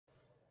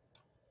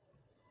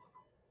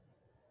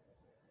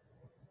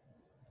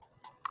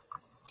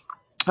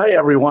Hi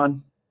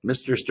everyone,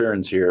 Mr.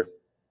 Stearns here.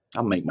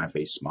 I'll make my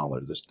face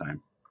smaller this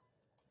time.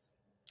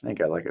 I think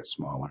I like it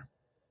smaller.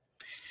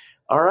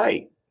 All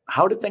right,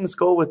 how did things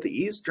go with the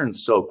Eastern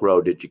Silk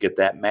Road? Did you get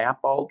that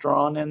map all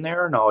drawn in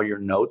there and all your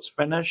notes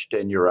finished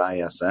and your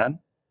ISN?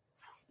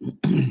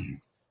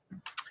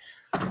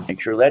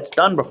 Make sure that's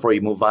done before you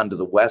move on to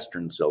the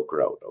Western Silk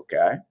Road,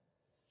 okay?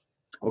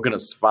 We're going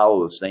to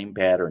follow the same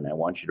pattern. I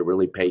want you to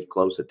really pay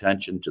close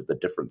attention to the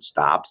different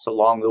stops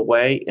along the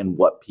way and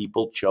what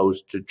people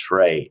chose to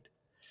trade.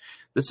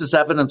 This is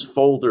evidence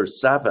folder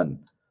 7,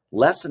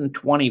 lesson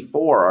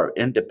 24, our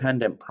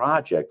independent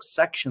project,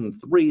 section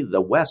 3,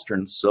 the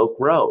Western Silk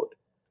Road.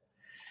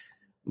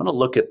 I'm going to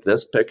look at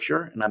this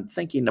picture and I'm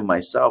thinking to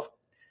myself,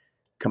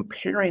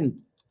 compared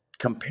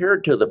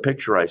to the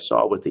picture I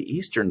saw with the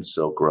Eastern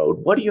Silk Road,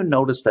 what do you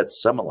notice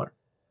that's similar?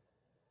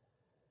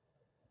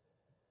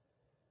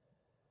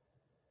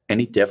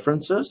 Any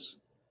differences?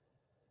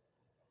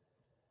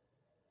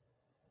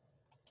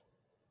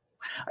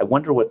 I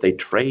wonder what they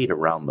trade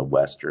around the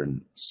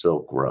Western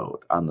Silk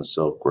Road, on the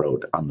Silk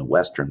Road, on the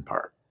western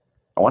part.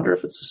 I wonder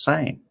if it's the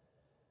same.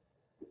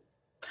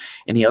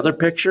 Any other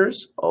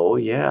pictures? Oh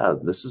yeah,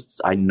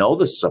 I know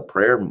this is a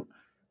prayer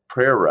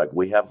rug.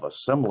 We have a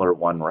similar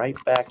one right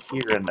back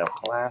here in the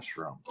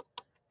classroom,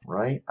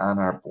 right on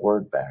our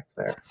board back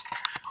there.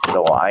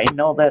 So I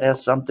know that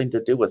has something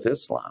to do with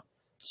Islam.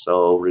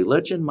 So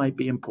religion might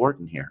be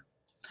important here.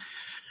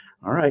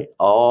 All right.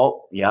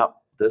 Oh, yeah,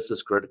 this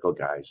is critical,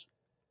 guys,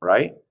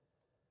 right?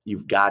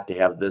 You've got to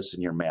have this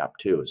in your map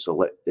too.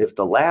 So if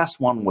the last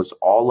one was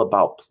all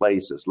about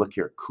places, look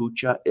here,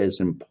 Kucha is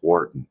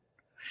important.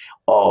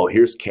 Oh,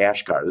 here's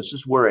Kashgar. This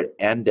is where it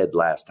ended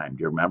last time.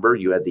 Do you remember?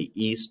 You had the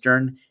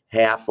eastern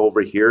half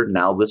over here.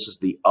 Now this is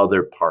the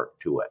other part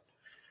to it.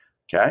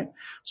 Okay.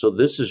 So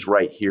this is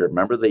right here.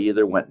 Remember, they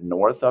either went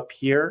north up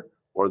here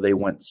or they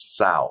went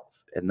south.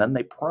 And then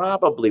they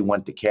probably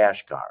went to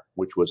Kashgar,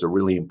 which was a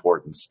really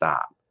important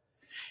stop.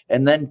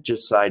 And then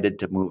decided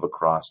to move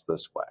across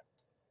this way.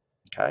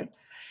 Okay.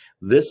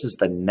 This is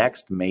the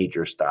next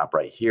major stop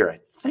right here. I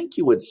think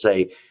you would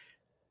say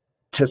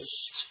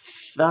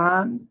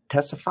Ctesiphon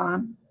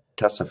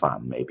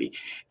maybe.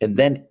 And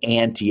then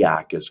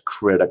Antioch is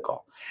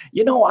critical.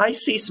 You know, I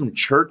see some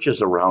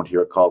churches around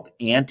here called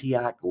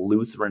Antioch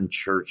Lutheran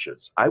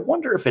churches. I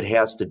wonder if it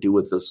has to do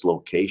with this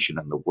location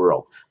in the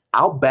world.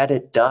 I'll bet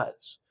it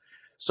does.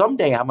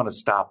 Someday I'm going to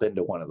stop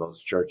into one of those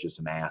churches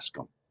and ask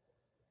them.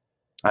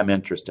 I'm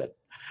interested.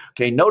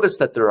 Okay, notice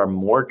that there are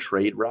more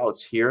trade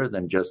routes here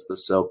than just the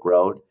Silk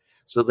Road.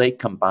 So they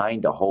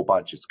combined a whole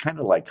bunch. It's kind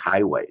of like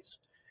highways.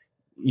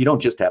 You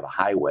don't just have a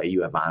highway,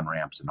 you have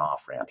on-ramps and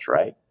off-ramps,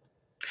 right?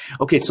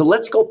 Okay, so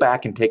let's go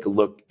back and take a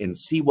look and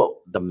see what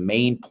the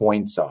main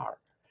points are.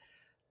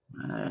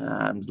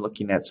 I'm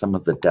looking at some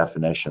of the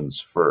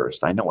definitions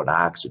first. I know what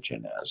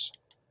oxygen is.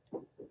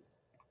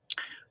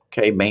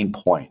 Okay, main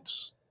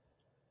points.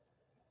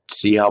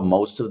 See how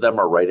most of them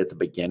are right at the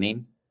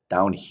beginning?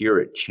 Down here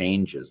it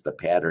changes, the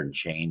pattern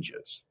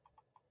changes.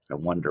 I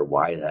wonder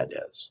why that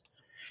is.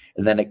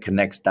 And then it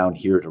connects down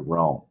here to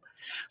Rome.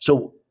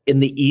 So in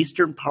the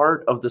eastern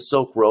part of the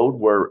Silk Road,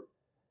 where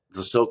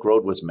the Silk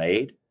Road was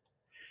made,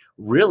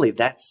 really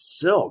that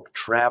silk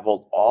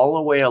traveled all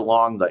the way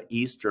along the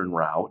eastern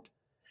route,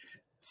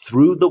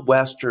 through the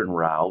western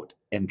route,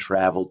 and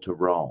traveled to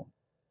Rome.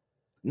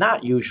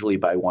 Not usually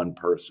by one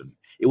person.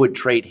 It would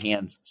trade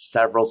hands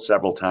several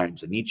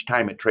times. And each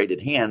time it traded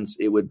hands,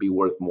 it would be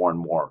worth more and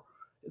more.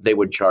 They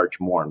would charge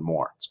more and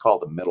more. It's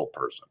called a middle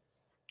person.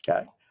 Okay.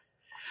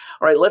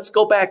 All right, let's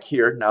go back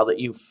here. Now that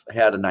you've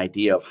had an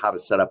idea of how to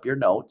set up your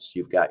notes,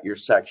 you've got your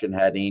section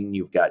heading,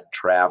 you've got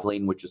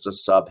traveling, which is a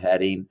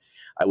subheading.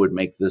 I would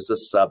make this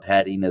a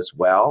subheading as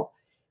well.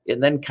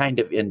 And then kind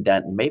of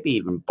indent and maybe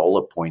even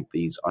bullet point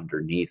these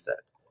underneath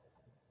it.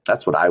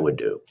 That's what I would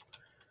do.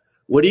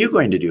 What are you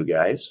going to do,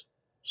 guys,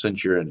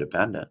 since you're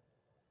independent?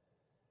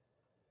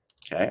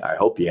 Okay, I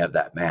hope you have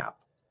that map.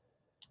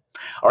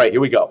 All right, here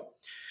we go.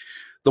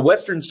 The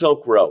Western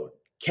Silk Road.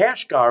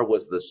 Kashgar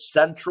was the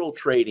central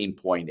trading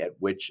point at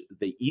which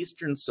the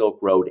Eastern Silk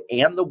Road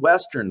and the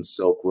Western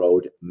Silk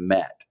Road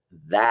met.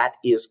 That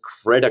is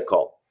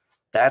critical.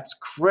 That's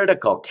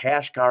critical.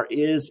 Kashgar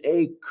is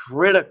a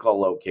critical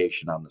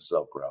location on the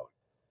Silk Road.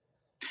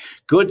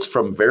 Goods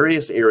from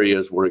various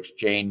areas were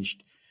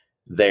exchanged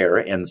there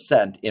and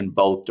sent in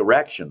both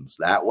directions,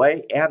 that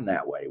way and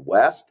that way,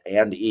 west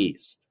and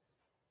east.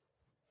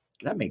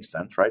 That makes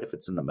sense, right? If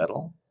it's in the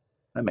middle,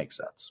 that makes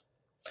sense.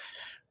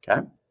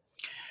 Okay.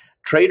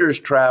 Traders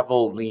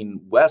traveling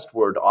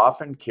westward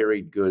often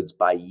carried goods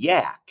by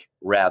yak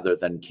rather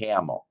than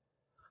camel.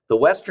 The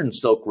Western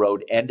Silk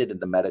Road ended in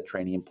the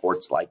Mediterranean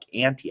ports like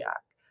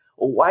Antioch.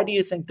 Well, why do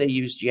you think they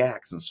used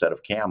yaks instead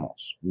of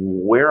camels?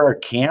 Where are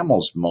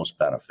camels most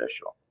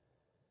beneficial?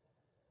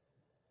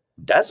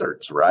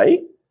 Deserts,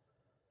 right?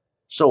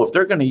 So if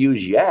they're going to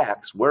use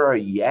yaks, where are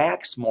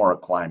yaks more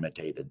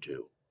acclimated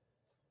to?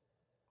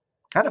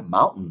 Kind of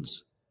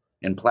mountains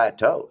and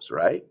plateaus,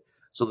 right?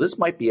 So this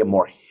might be a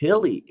more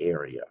hilly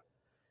area,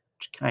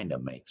 which kind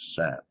of makes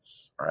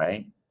sense,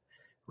 right?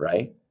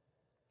 right?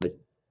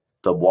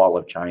 The wall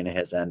of China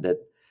has ended.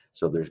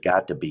 So there's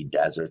got to be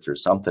deserts or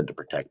something to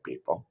protect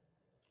people.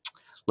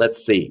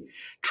 Let's see.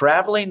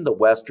 Traveling the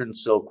Western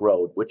Silk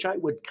Road, which I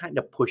would kind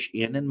of push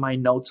in my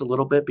notes a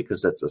little bit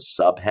because that's a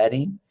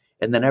subheading.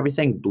 And then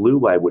everything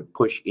blue I would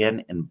push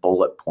in and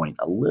bullet point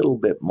a little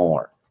bit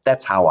more.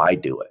 That's how I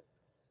do it.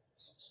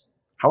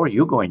 How are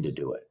you going to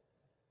do it?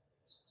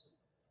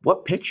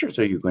 What pictures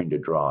are you going to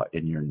draw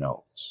in your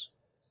notes?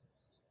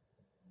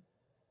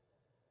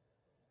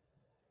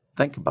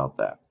 Think about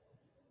that.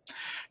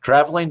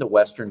 Traveling the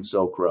Western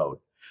Silk Road.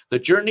 The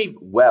journey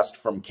west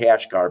from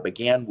Kashgar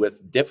began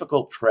with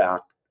difficult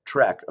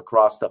trek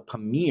across the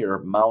Pamir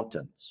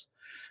Mountains.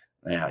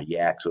 Yeah,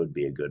 yaks would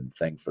be a good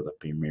thing for the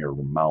Pamir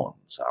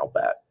Mountains, I'll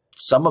bet.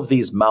 Some of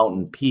these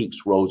mountain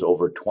peaks rose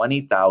over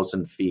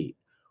 20,000 feet.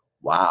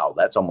 Wow,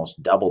 that's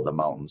almost double the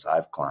mountains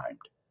I've climbed.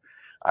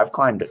 I've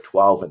climbed a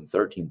 12 and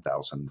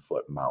 13,000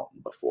 foot mountain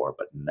before,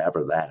 but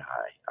never that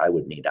high. I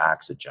would need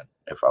oxygen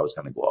if I was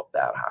going to go up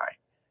that high.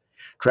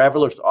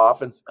 Travelers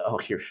often,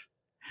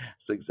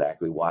 that's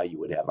exactly why you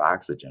would have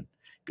oxygen,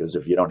 because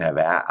if you don't have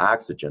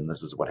oxygen,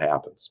 this is what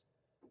happens.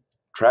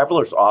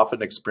 Travelers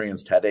often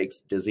experienced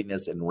headaches,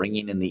 dizziness, and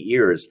ringing in the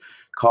ears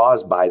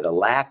caused by the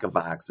lack of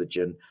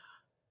oxygen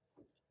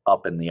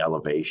up in the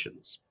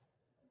elevations.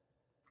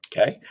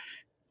 Okay?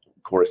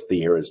 Of course,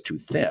 the air is too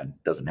thin,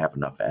 doesn't have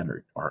enough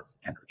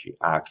energy,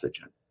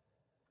 oxygen.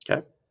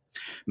 Okay?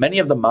 Many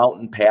of the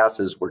mountain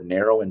passes were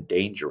narrow and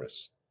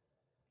dangerous.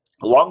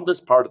 Along this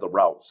part of the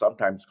route,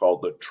 sometimes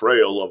called the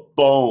Trail of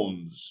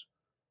Bones,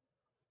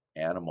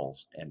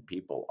 animals and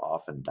people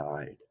often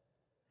died.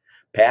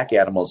 Pack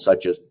animals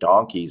such as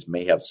donkeys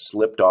may have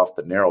slipped off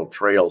the narrow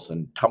trails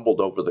and tumbled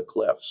over the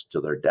cliffs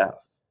to their death.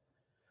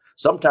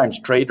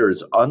 Sometimes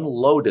traders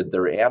unloaded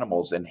their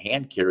animals and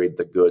hand-carried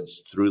the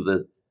goods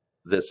through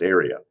this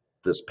area,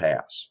 this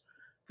pass,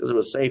 because it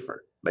was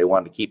safer. They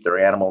wanted to keep their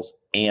animals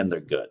and their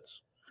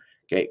goods.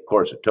 Okay, of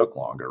course, it took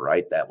longer,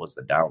 right? That was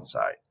the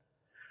downside.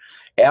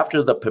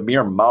 After the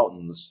Pamir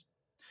Mountains,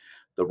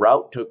 the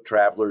route took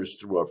travelers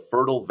through a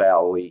fertile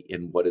valley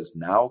in what is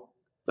now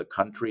the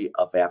country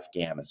of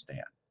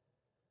Afghanistan.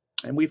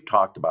 And we've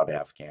talked about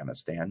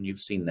Afghanistan. You've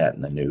seen that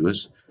in the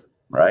news,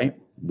 right?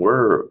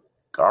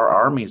 Our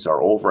armies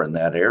are over in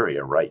that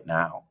area right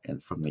now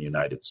and from the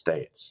United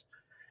States.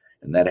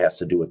 And that has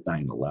to do with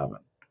 9/11.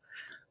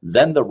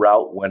 Then the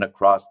route went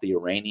across the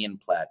Iranian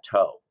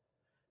plateau,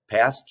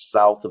 passed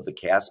south of the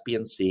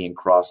Caspian Sea, and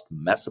crossed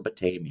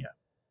Mesopotamia.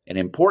 An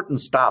important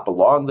stop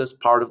along this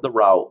part of the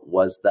route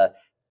was the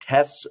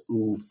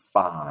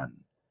Tesufan.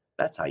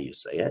 That's how you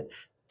say it.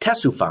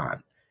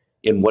 Tesufan,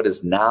 in what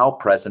is now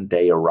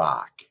present-day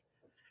Iraq.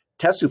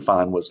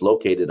 Tesufan was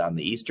located on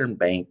the eastern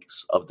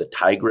banks of the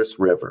Tigris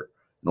River,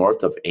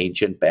 north of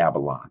ancient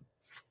Babylon.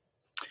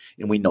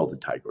 And we know the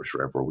Tigris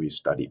River. We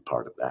studied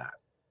part of that.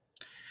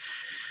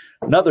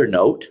 Another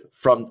note,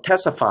 from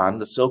Tesufan,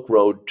 the Silk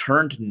Road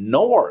turned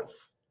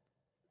north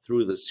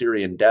through the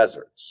Syrian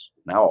deserts.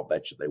 Now I'll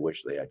bet you they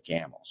wish they had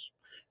camels.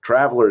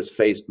 Travelers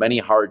faced many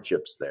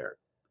hardships there.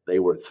 They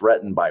were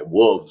threatened by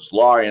wolves,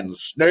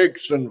 lions,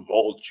 snakes, and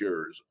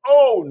vultures.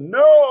 Oh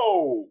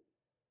no!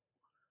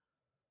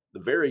 The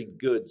very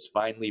goods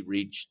finally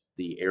reached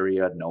the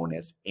area known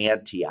as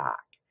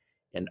Antioch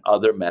and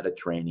other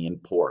Mediterranean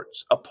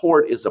ports. A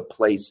port is a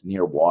place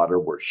near water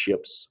where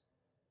ships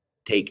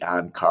take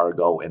on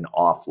cargo and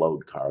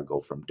offload cargo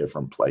from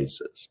different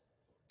places.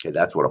 Okay,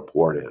 that's what a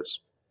port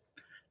is.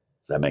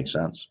 Does that make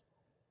sense?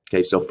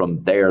 Okay, so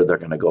from there, they're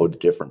going to go to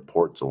different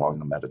ports along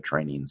the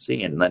Mediterranean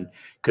Sea and then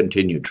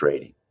continue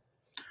trading.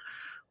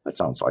 That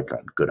sounds like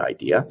a good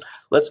idea.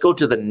 Let's go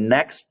to the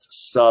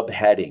next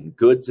subheading,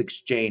 goods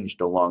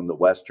exchanged along the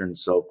Western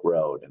Silk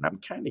Road. And I'm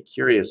kind of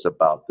curious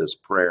about this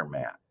prayer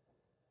mat.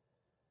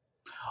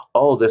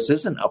 Oh, this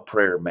isn't a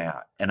prayer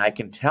mat. And I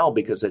can tell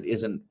because it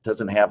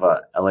doesn't have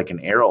like an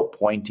arrow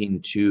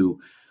pointing to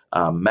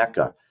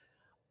Mecca.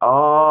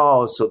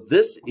 Oh, so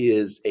this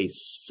is a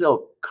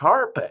silk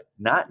carpet,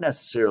 not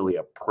necessarily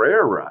a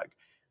prayer rug.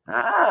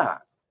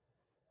 Ah,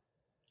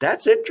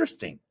 that's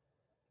interesting.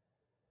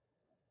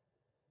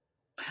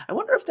 I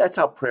wonder if that's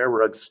how prayer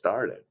rugs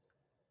started,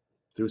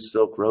 through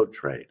Silk Road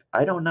trade.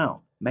 I don't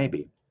know.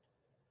 Maybe.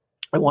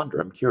 I wonder.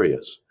 I'm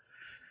curious.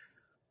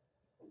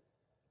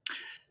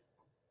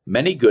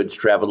 Many goods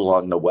traveled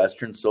along the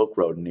Western Silk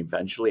Road and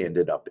eventually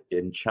ended up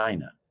in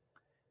China.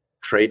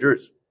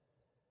 Traders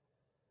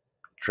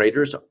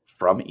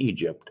from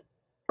Egypt,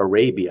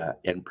 Arabia,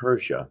 and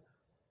Persia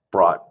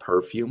brought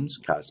perfumes,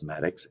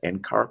 cosmetics,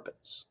 and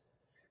carpets.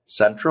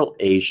 Central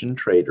Asian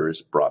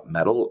traders brought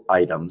metal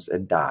items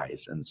and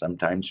dyes and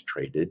sometimes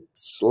traded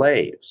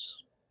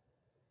slaves.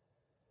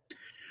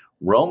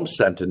 Rome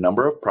sent a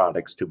number of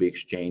products to be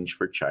exchanged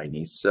for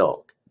Chinese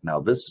silk. Now,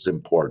 this is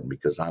important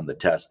because on the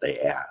test they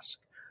ask,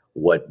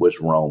 what was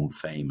Rome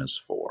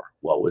famous for?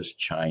 What was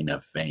China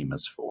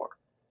famous for?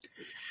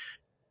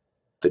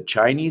 The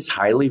Chinese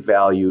highly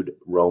valued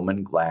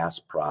Roman glass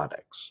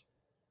products.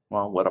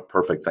 Well, what a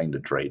perfect thing to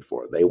trade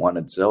for. They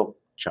wanted silk.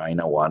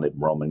 China wanted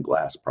Roman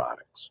glass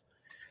products.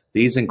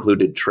 These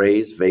included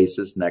trays,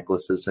 vases,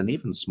 necklaces, and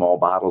even small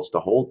bottles to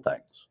hold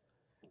things.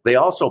 They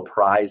also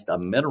prized a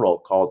mineral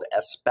called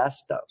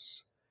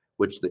asbestos,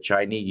 which the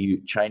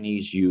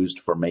Chinese used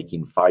for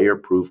making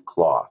fireproof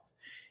cloth.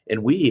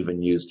 And we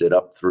even used it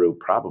up through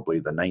probably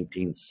the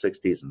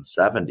 1960s and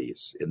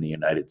 70s in the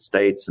United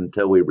States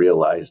until we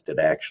realized it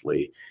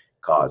actually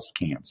caused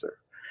cancer.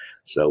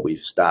 So we've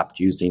stopped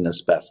using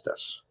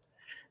asbestos.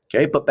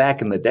 Okay, but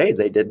back in the day,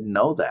 they didn't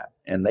know that.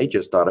 And they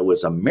just thought it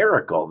was a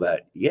miracle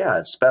that, yeah,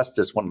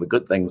 asbestos, one of the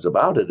good things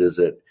about it is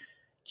it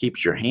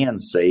keeps your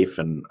hands safe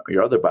and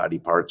your other body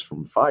parts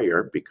from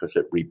fire because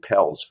it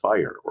repels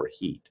fire or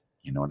heat.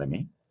 You know what I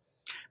mean?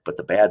 But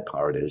the bad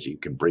part is you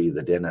can breathe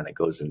it in and it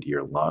goes into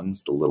your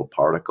lungs, the little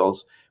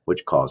particles,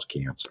 which cause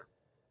cancer.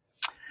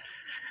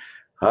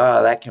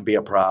 That can be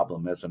a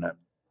problem, isn't it?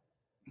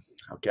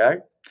 Okay.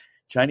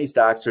 Chinese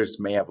doctors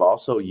may have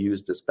also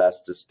used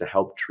asbestos to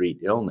help treat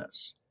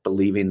illness,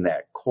 believing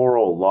that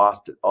coral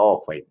lost it.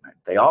 Oh, wait a minute.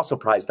 They also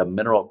prized a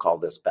mineral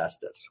called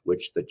asbestos,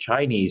 which the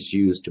Chinese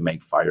used to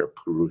make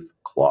fireproof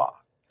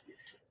cloth.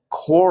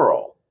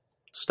 Coral,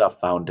 stuff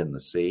found in the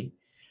sea,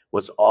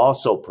 was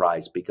also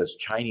prized because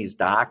Chinese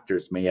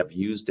doctors may have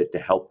used it to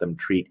help them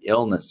treat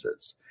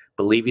illnesses,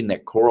 believing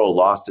that coral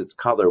lost its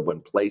color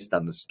when placed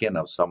on the skin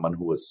of someone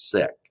who was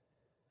sick.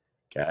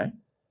 Okay?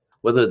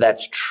 Whether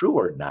that's true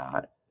or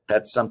not,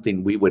 that's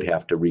something we would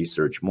have to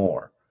research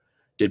more.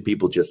 Did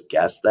people just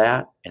guess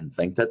that and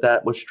think that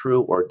that was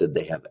true, or did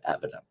they have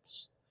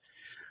evidence?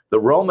 The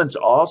Romans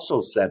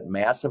also sent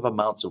massive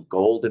amounts of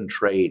gold to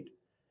trade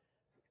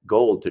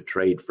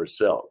for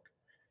silk.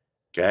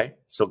 Okay,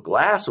 so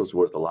glass was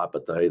worth a lot,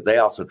 but they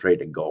also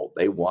traded gold.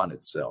 They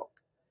wanted silk,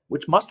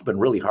 which must have been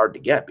really hard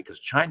to get because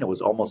China was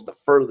almost the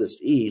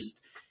furthest east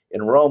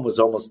and Rome was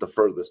almost the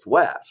furthest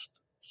west.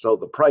 So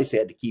the price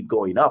had to keep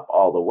going up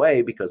all the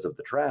way because of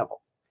the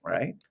travel,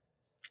 right?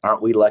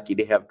 Aren't we lucky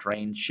to have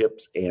trains,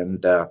 ships,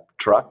 and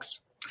trucks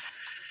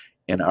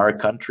in our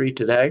country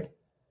today?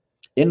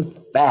 In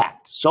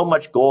fact, so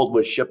much gold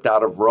was shipped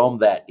out of Rome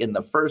that in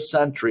the 1st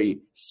century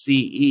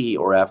CE,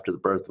 or after the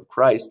birth of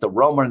Christ, the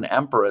Roman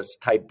Empress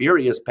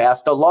Tiberius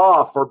passed a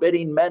law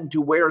forbidding men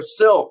to wear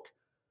silk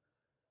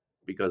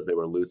because they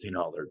were losing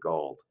all their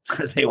gold.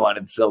 They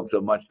wanted silk so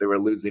much they were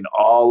losing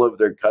all of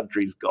their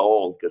country's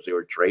gold because they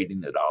were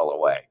trading it all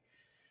away.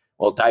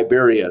 Well,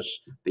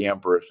 Tiberius, the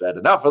emperor, said,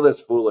 enough of this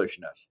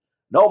foolishness.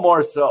 No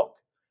more silk.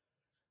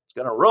 It's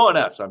going to ruin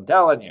us, I'm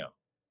telling you.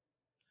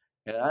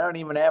 And I don't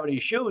even have any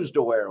shoes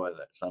to wear with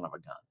it, son of a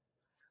gun.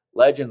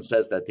 Legend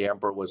says that the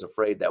emperor was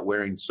afraid that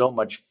wearing so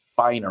much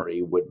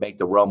finery would make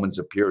the Romans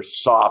appear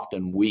soft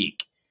and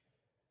weak.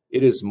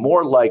 It is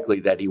more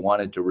likely that he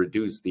wanted to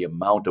reduce the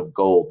amount of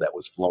gold that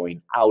was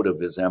flowing out of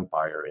his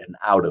empire and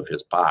out of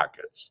his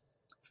pockets.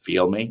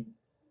 Feel me?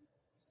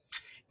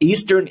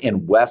 Eastern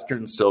and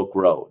Western Silk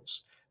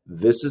Roads.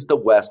 This is the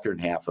western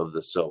half of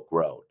the Silk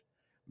Road.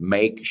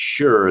 Make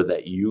sure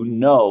that you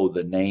know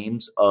the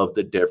names of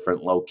the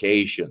different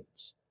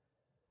locations.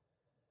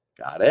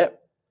 Got it?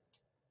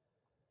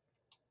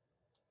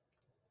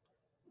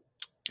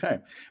 Okay.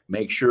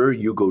 Make sure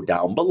you go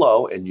down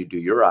below and you do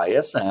your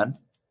ISN.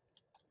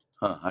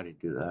 How do you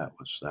do that?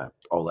 What's that?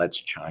 Oh,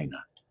 that's China.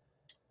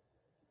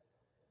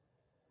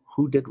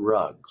 Who did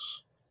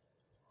rugs?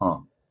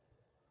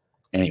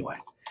 Anyway,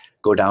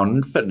 go down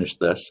and finish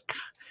this.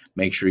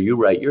 Make sure you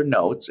write your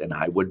notes, and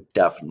I would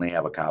definitely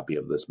have a copy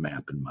of this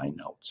map in my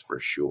notes for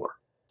sure.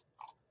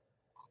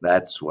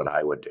 That's what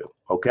I would do.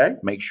 Okay?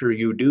 Make sure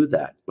you do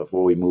that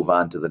before we move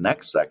on to the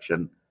next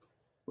section,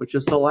 which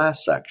is the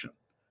last section.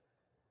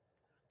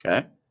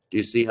 Okay? Do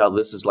you see how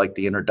this is like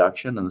the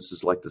introduction and this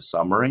is like the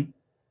summary?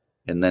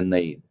 And then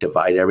they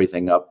divide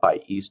everything up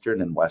by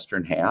eastern and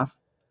western half?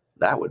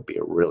 That would be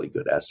a really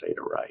good essay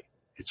to write.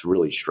 It's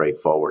really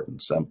straightforward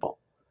and simple.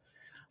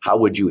 How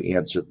would you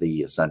answer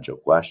the essential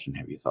question?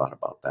 Have you thought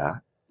about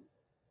that?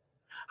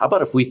 How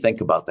about if we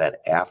think about that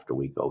after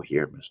we go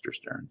here, Mr.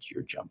 Stearns?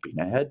 You're jumping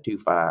ahead too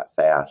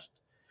fast.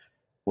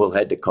 We'll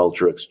head to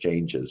culture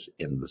exchanges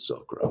in the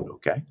Silk Road,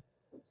 okay?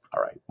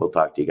 All right. We'll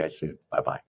talk to you guys soon. Bye-bye.